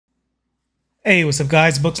Hey, what's up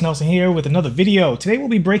guys? Books Nelson here with another video. Today we'll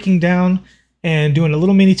be breaking down and doing a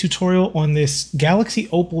little mini tutorial on this Galaxy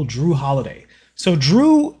Opal Jrue holiday. So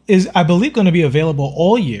Jrue is, I believe, going to be available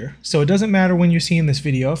all year. So it doesn't matter when you're seeing this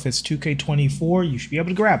video. If it's 2K24, you should be able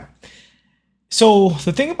to grab it. So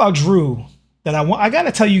the thing about Jrue that I got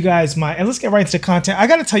to tell you guys and let's get right into the content. I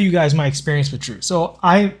got to tell you guys my experience with Jrue. So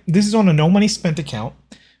this is on a no money spent account,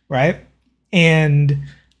 right? And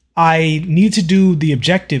I need to do the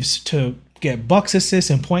objectives to get Bucks assists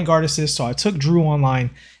and point guard assists. So I took Jrue online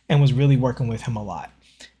and was really working with him a lot.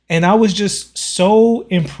 And I was just so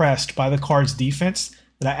impressed by the card's defense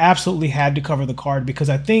that I absolutely had to cover the card because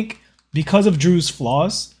I think because of Jrue's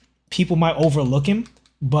flaws, people might overlook him.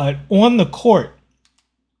 But on the court,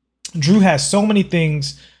 Jrue has so many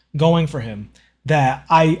things going for him that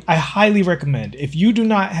I highly recommend. If you do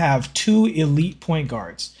not have two elite point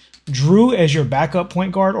guards, Jrue as your backup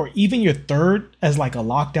point guard or even your third as like a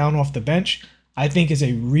lockdown off the bench, I think is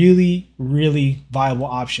a really, really viable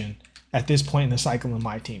option at this point in the cycle in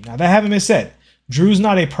my team. Now, that having been said, Jrue's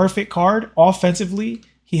not a perfect card. Offensively,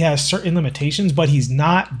 he has certain limitations, but he's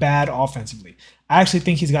not bad offensively. I actually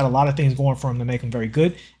think he's got a lot of things going for him to make him very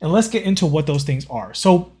good. And let's get into what those things are.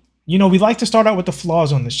 So, you know, we like to start out with the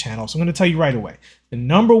flaws on this channel. So I'm going to tell you right away. The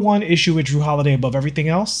number one issue with Jrue Holiday above everything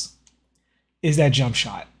else is that jump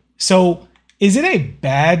shot. So is it a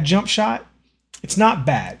bad jump shot? It's not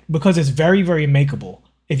bad because it's very, very makeable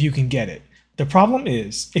if you can get it. The problem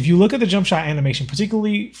is if you look at the jump shot animation,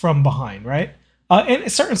 particularly from behind, right? And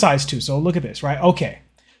it's certain size too. So look at this, right? Okay.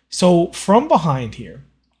 So from behind here,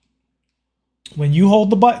 when you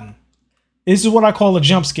hold the button, this is what I call a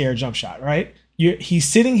jump scare jump shot, right? He's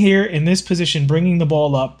sitting here in this position, bringing the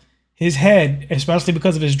ball up. His head, especially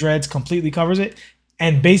because of his dreads, completely covers it.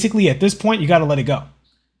 And basically at this point, you got to let it go.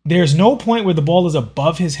 There's no point where the ball is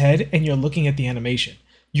above his head and you're looking at the animation.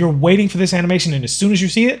 You're waiting for this animation, and as soon as you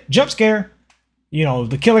see it, jump scare. You know,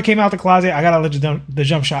 the killer came out the closet. I got to let the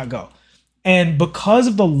jump shot go. And because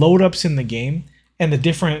of the load ups in the game and the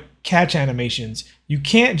different catch animations, you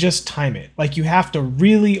can't just time it. Like, you have to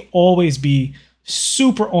really always be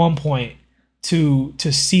super on point to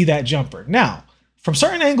see that jumper. Now, from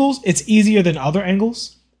certain angles, it's easier than other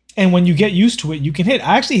angles. And when you get used to it, you can hit.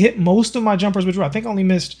 I actually hit most of my jumpers with Jrue. I think I only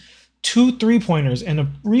missed 2 3-pointers in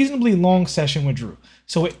a reasonably long session with Jrue.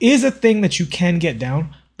 So it is a thing that you can get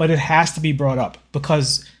down, but it has to be brought up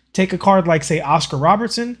because take a card like, say, Oscar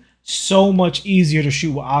Robertson, so much easier to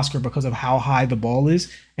shoot with Oscar because of how high the ball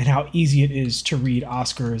is and how easy it is to read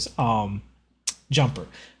Oscar's jumper.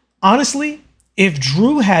 Honestly, if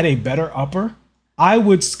Jrue had a better upper, I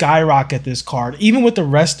would skyrocket this card, even with the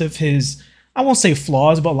rest of his, I won't say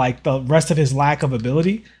flaws, but like the rest of his lack of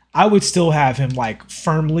ability. I would still have him like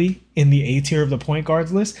firmly in the A tier of the point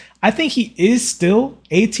guards list. I think he is still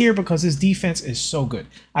A tier because his defense is so good.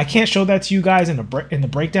 I can't show that to you guys in the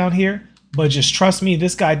breakdown here, but just trust me,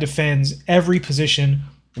 this guy defends every position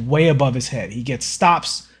way above his head. He gets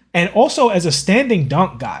stops. And also as a standing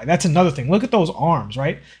dunk guy, that's another thing. Look at those arms,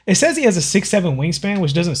 right? It says he has a 6'7" wingspan,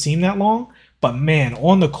 which doesn't seem that long. But man,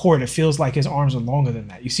 on the court, it feels like his arms are longer than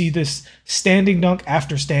that. You see this standing dunk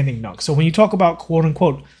after standing dunk. So when you talk about quote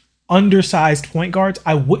unquote undersized point guards,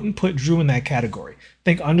 I wouldn't put Jrue in that category. I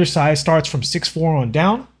think undersized starts from 6'4" on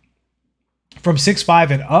down. From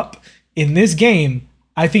 6'5" and up. In this game,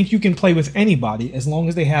 I think you can play with anybody as long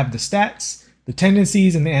as they have the stats, the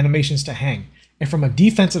tendencies, and the animations to hang. And from a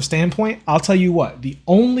defensive standpoint, I'll tell you what, the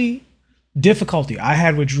only difficulty I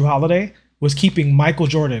had with Jrue Holiday was keeping Michael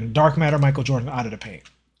Jordan, Dark Matter Michael Jordan, out of the paint.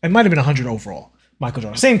 It might have been 100 overall, Michael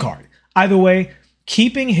Jordan. Same card. Either way,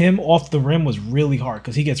 keeping him off the rim was really hard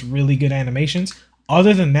because he gets really good animations.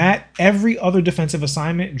 Other than that, every other defensive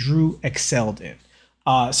assignment Jrue excelled in.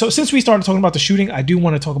 So since we started talking about the shooting, I do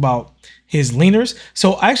want to talk about his leaners.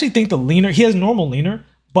 So I actually think the leaner, he has normal leaner,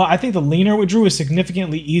 but I think the leaner with Jrue is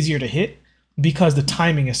significantly easier to hit because the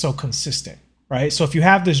timing is so consistent, right? So if you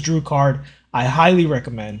have this Jrue card, I highly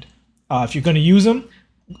recommend if you're going to use them,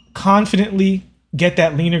 confidently get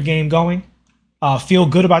that leaner game going. Feel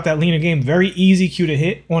good about that leaner game. Very easy cue to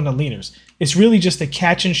hit on the leaners. It's really just the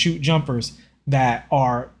catch and shoot jumpers that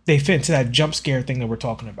they fit into that jump scare thing that we're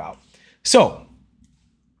talking about. So,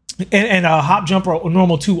 and a hop jumper,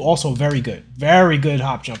 normal 2, also very good. Very good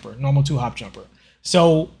hop jumper, normal 2 hop jumper.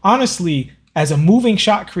 So honestly, as a moving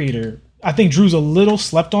shot creator, I think Jrue's a little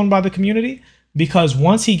slept on by the community because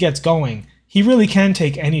once he gets going, he really can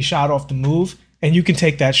take any shot off the move, and you can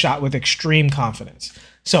take that shot with extreme confidence.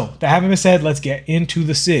 So, that having been said, let's get into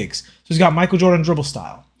the SIGs. So, he's got Michael Jordan dribble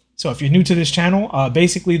style. So, if you're new to this channel,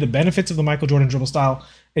 basically the benefits of the Michael Jordan dribble style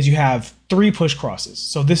is you have 3 push crosses.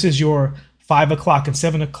 So, this is your 5 o'clock and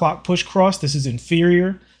 7 o'clock push cross. This is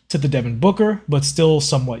inferior to the Devin Booker, but still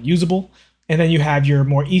somewhat usable. And then you have your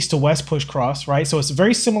more east to west push cross, right? So it's a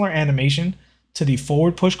very similar animation to the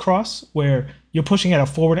forward push cross where you're pushing at a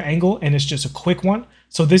forward angle and it's just a quick one.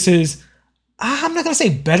 So this is, I'm not going to say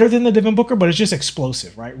better than the Devin Booker, but it's just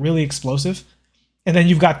explosive, right? Really explosive. And then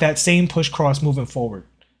you've got that same push cross moving forward.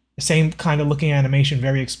 The same kind of looking animation,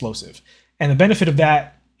 very explosive. And the benefit of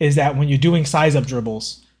that is that when you're doing size up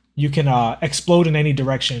dribbles, you can explode in any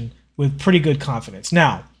direction with pretty good confidence.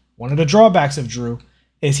 Now, one of the drawbacks of Jrue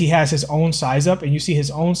is he has his own size up, and you see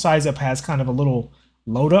his own size up has kind of a little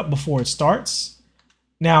load up before it starts.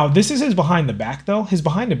 Now, this is his behind the back though. His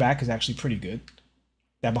behind the back is actually pretty good.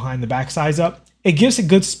 That behind the back size up. It gives a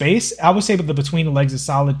good space. I would say that the between the legs is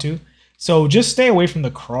solid too. So just stay away from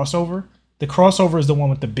the crossover. The crossover is the one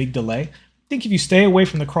with the big delay. I think if you stay away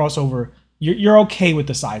from the crossover, you're okay with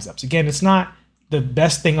the size ups. Again, it's not the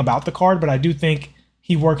best thing about the card, but I do think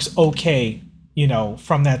he works okay, you know,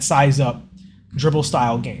 from that size up dribble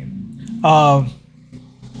style game.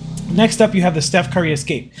 Next up, you have the Steph Curry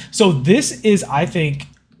escape. So this is, I think,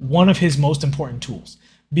 one of his most important tools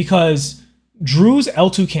because Jrue's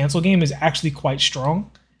L2 cancel game is actually quite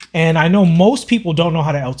strong. And I know most people don't know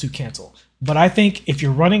how to L2 cancel, but I think if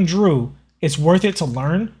you're running Jrue, it's worth it to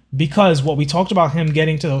learn because what we talked about him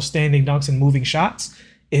getting to those standing dunks and moving shots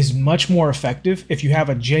is much more effective if you have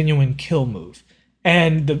a genuine kill move.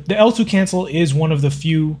 And the L2 cancel is one of the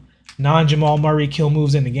few non-Jamal Murray kill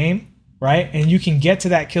moves in the game, right? And you can get to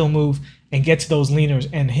that kill move and get to those leaners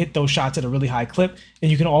and hit those shots at a really high clip. And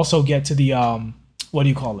you can also get to the, what do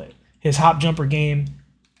you call it? His hop jumper game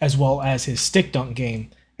as well as his stick dunk game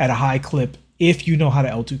at a high clip if you know how to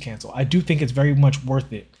L2 cancel. I do think it's very much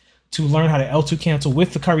worth it to learn how to L2 cancel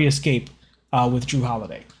with the Curry escape with Jrue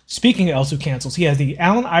Holiday. Speaking of L2 cancels, he has the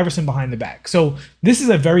Allen Iverson behind the back. So this is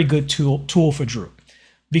a very good tool for Jrue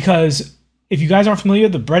because if you guys aren't familiar,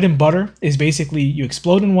 the bread and butter is basically you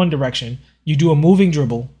explode in one direction, you do a moving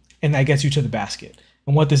dribble, and that gets you to the basket.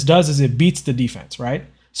 And what this does is it beats the defense, right?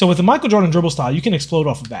 So with the Michael Jordan dribble style, you can explode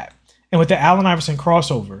off of that. And with the Allen Iverson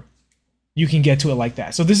crossover, you can get to it like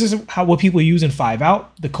that. So this is what people use in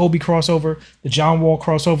 5-out. The Kobe crossover, the John Wall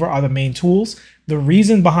crossover are the main tools. The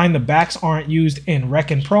reason behind the backs aren't used in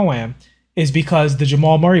Rec and Pro-Am is because the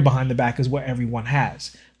Jamal Murray behind the back is what everyone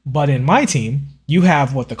has. But in my team, you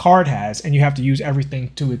have what the card has, and you have to use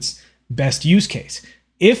everything to its best use case.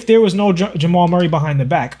 If there was no Jamal Murray behind the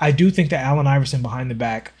back, I do think that Allen Iverson behind the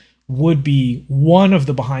back would be one of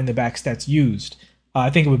the behind the backs that's used. I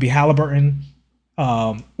think it would be Halliburton,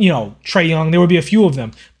 you know, Trae Young. There would be a few of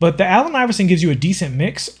them. But the Allen Iverson gives you a decent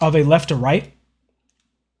mix of a left to right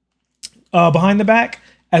behind the back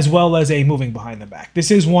as well as a moving behind the back. This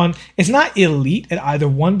is one, it's not elite at either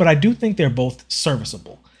one, but I do think they're both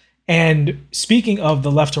serviceable. And speaking of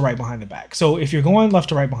the left to right behind the back, so if you're going left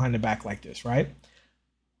to right behind the back like this, right,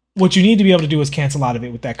 what you need to be able to do is cancel out of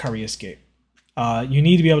it with that Curry escape. You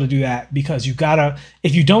need to be able to do that because you gotta,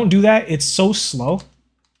 if you don't do that, it's so slow,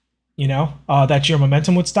 you know, that your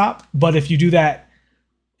momentum would stop. But if you do that,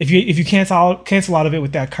 if you cancel out of it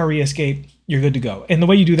with that Curry escape, you're good to go. And the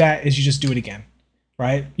way you do that is you just do it again,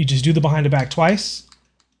 right? You just do the behind the back twice,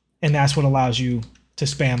 and that's what allows you to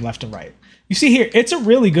spam left and right. You see here, it's a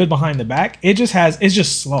really good behind the back. It's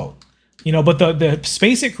just slow, you know, but the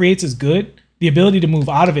space it creates is good. The ability to move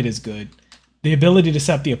out of it is good. The ability to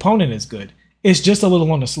set the opponent is good. It's just a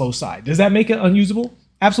little on the slow side. Does that make it unusable?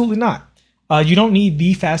 Absolutely not. You don't need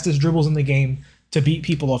the fastest dribbles in the game to beat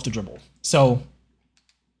people off the dribble. So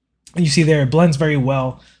you see there, it blends very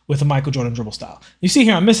well with the Michael Jordan dribble style. You see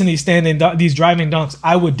here, I'm missing these driving dunks.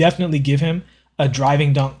 I would definitely give him a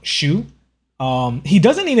driving dunk shoe. He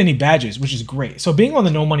doesn't need any badges, which is great. So being on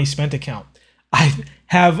the no money spent account, I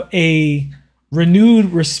have a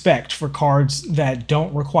renewed respect for cards that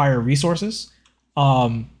don't require resources.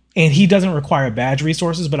 And he doesn't require badge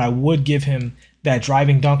resources, but I would give him that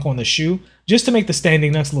driving dunk on the shoe just to make the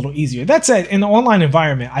standing dunks a little easier. That said, in the online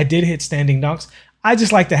environment, I did hit standing dunks. I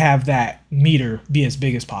just like to have that meter be as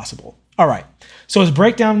big as possible. All right, so his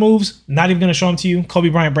breakdown moves, not even going to show them to you. Kobe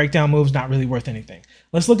Bryant breakdown moves, not really worth anything.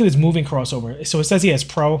 Let's look at his moving crossover. So it says he has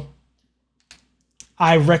pro.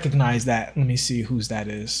 I recognize that. Let me see whose that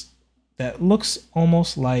is. That looks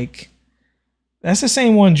almost like... That's the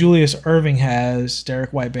same one Julius Erving has.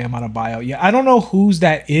 Derek White, Bam Adebayo. Yeah, I don't know whose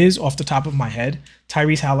that is off the top of my head.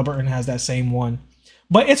 Tyrese Halliburton has that same one.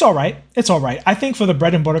 But it's all right. It's all right. I think for the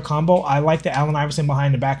bread and butter combo, I like the Allen Iverson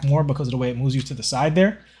behind the back more because of the way it moves you to the side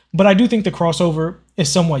there. But I do think the crossover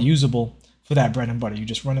is somewhat usable for that bread and butter. You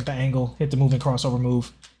just run at the angle, hit the moving crossover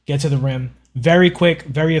move, get to the rim. Very quick,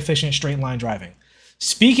 very efficient straight line driving.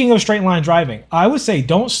 Speaking of straight line driving, I would say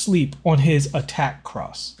don't sleep on his attack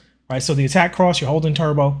cross, right? So the attack cross, you're holding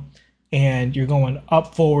turbo and you're going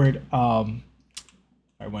up forward. I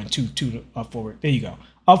went two up forward. There you go.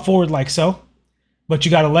 Up forward like so, but you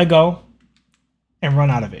got to let go and run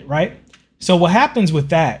out of it, right? So what happens with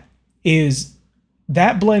that is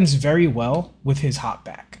that blends very well with his hop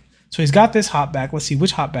back. So he's got this hop back. Let's see,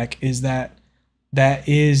 which hop back is that? That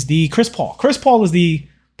is the Chris Paul. Chris Paul is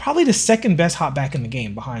probably the second best hop back in the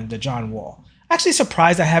game behind the John Wall. Actually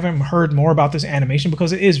surprised I haven't heard more about this animation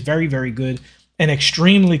because it is very, very good and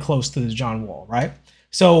extremely close to the John Wall, right?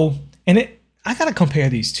 So, I gotta compare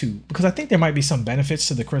these two because I think there might be some benefits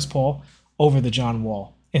to the Chris Paul over the John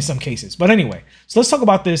Wall in some cases. But anyway, so let's talk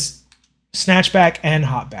about this snatch back and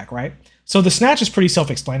hop back, right? So the snatch is pretty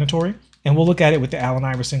self-explanatory, and we'll look at it with the Allen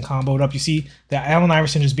Iverson comboed up. You see that Allen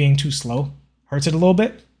Iverson just being too slow hurts it a little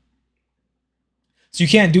bit. So you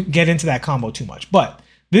can't get into that combo too much. But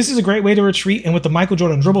this is a great way to retreat, and with the Michael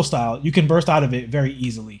Jordan dribble style, you can burst out of it very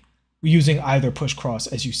easily using either push cross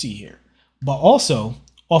as you see here. But also,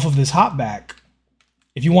 off of this hop back,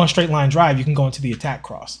 if you want straight line drive, you can go into the attack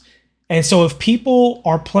cross. And so if people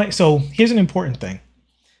are playing, so here's an important thing.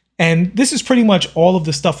 And this is pretty much all of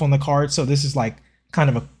the stuff on the card. So this is like kind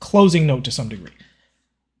of a closing note to some degree.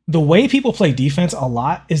 The way people play defense a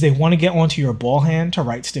lot is they want to get onto your ball hand to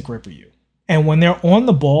right stick ripper you. And when they're on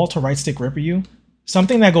the ball to right stick ripper you,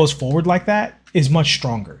 something that goes forward like that is much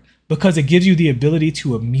stronger because it gives you the ability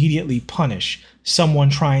to immediately punish someone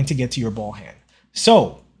trying to get to your ball hand.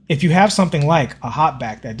 So if you have something like a hop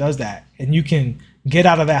back that does that, and you can get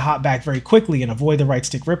out of that hop back very quickly and avoid the right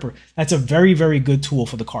stick ripper, that's a very, very good tool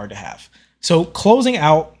for the card to have. So closing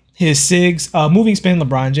out his SIGs, moving spin,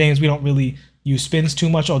 LeBron James, we don't really use spins too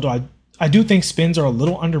much, although I do think spins are a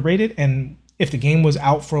little underrated, and if the game was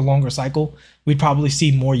out for a longer cycle, we'd probably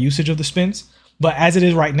see more usage of the spins. But as it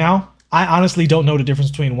is right now, I honestly don't know the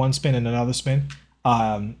difference between one spin and another spin.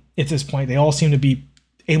 At this point, they all seem to be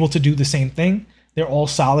able to do the same thing. They're all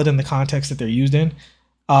solid in the context that they're used in.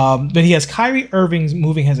 But he has Kyrie Irving's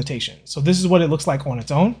moving hesitation. So this is what it looks like on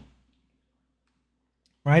its own.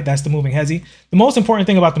 Right? That's the moving hezi. The most important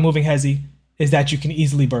thing about the moving hezi is that you can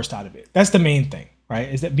easily burst out of it. That's the main thing, right?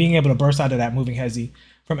 Is that being able to burst out of that moving hezi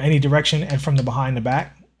from any direction and from the behind the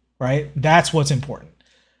back, right? That's what's important.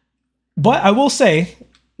 But I will say,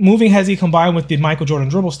 moving hezi combined with the Michael Jordan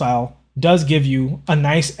dribble style does give you a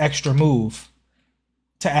nice extra move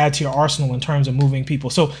to add to your arsenal in terms of moving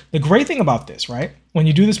people. So the great thing about this, right? When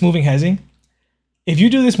you do this moving hezi, if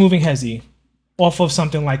you do this moving hezi off of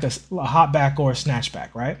something like a hop back or a snatch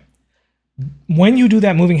back, right? When you do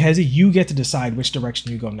that moving hezi, you get to decide which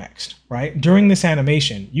direction you go next, right? During this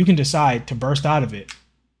animation, you can decide to burst out of it,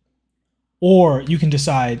 or you can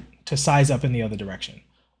decide to size up in the other direction,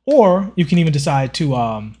 or you can even decide to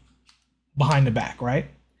behind the back, right?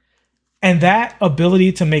 And that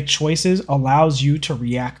ability to make choices allows you to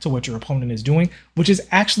react to what your opponent is doing, which is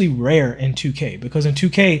actually rare in 2K, because in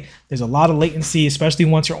 2K, there's a lot of latency, especially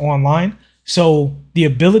once you're online. So the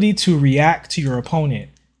ability to react to your opponent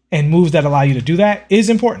and moves that allow you to do that is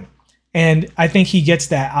important. And I think he gets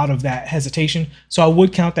that out of that hesitation. So I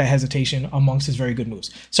would count that hesitation amongst his very good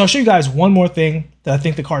moves. So I'll show you guys one more thing that I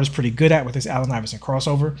think the card is pretty good at with this Allen Iverson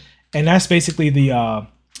crossover. And that's basically the,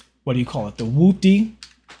 what do you call it? The whoop-dee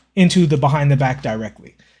into the behind the back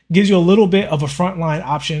directly. Gives you a little bit of a front line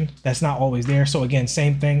option that's not always there. So again,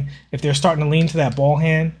 same thing. If they're starting to lean to that ball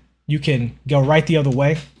hand, you can go right the other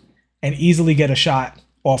way and easily get a shot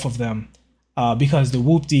off of them because the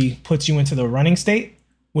whoop-dee puts you into the running state,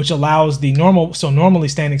 which allows the normal, so normally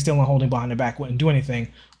standing still and holding behind the back wouldn't do anything.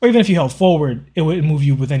 Or even if you held forward, it wouldn't move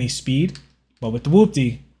you with any speed. But with the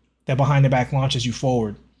whoop-dee, that behind the back launches you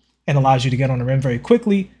forward and allows you to get on the rim very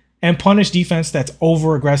quickly and punish defense that's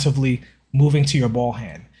over aggressively moving to your ball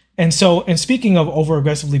hand. And so, and speaking of over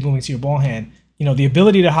aggressively moving to your ball hand, you know, the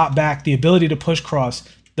ability to hop back, the ability to push cross,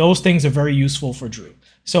 those things are very useful for Jrue.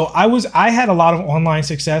 So I had a lot of online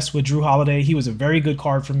success with Jrue Holiday. He was a very good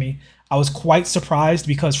card for me. I was quite surprised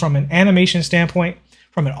because from an animation standpoint,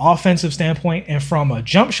 from an offensive standpoint, and from a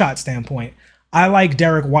jump shot standpoint, I like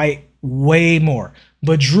Derek White way more.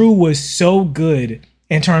 But Jrue was so good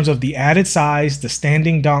in terms of the added size, the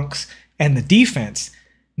standing dunks, and the defense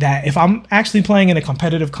that if I'm actually playing in a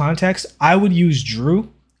competitive context, I would use Jrue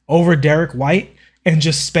over Derek White and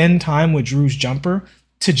just spend time with Jrue's jumper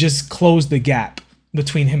to just close the gap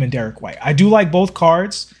between him and Derek White. I do like both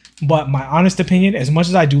cards, but my honest opinion, as much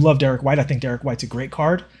as I do love Derek White, I think Derek White's a great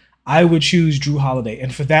card, I would choose Jrue Holiday.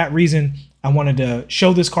 And for that reason, I wanted to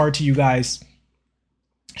show this card to you guys,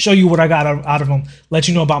 show you what I got out of him, let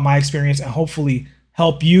you know about my experience, and hopefully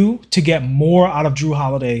help you to get more out of Jrue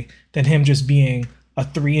Holiday than him just being a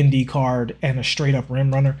 3-and-D card and a straight up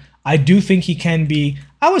rim runner. I do think he can be,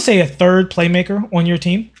 I would say, a third playmaker on your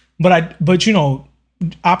team, but you know,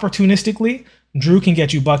 opportunistically, Jrue can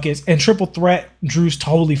get you buckets, and triple threat, Jrue's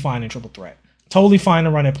totally fine in triple threat. Totally fine to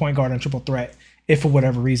run at point guard and triple threat if for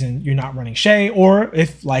whatever reason you're not running Shea, or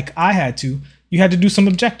if, like I had to, you had to do some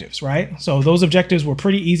objectives, right? So those objectives were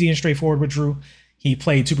pretty easy and straightforward with Jrue. He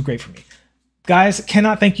played super great for me. Guys,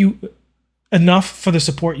 cannot thank you enough for the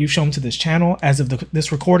support you've shown to this channel. As of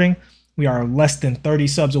this recording, we are less than 30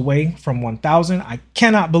 subs away from 1,000. I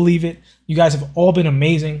cannot believe it. You guys have all been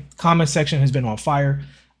amazing. Comment section has been on fire.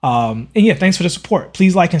 And yeah, thanks for the support.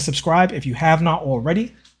 Please like and subscribe if you have not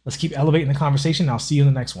already. Let's keep elevating the conversation. I'll see you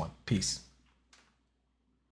in the next one. Peace.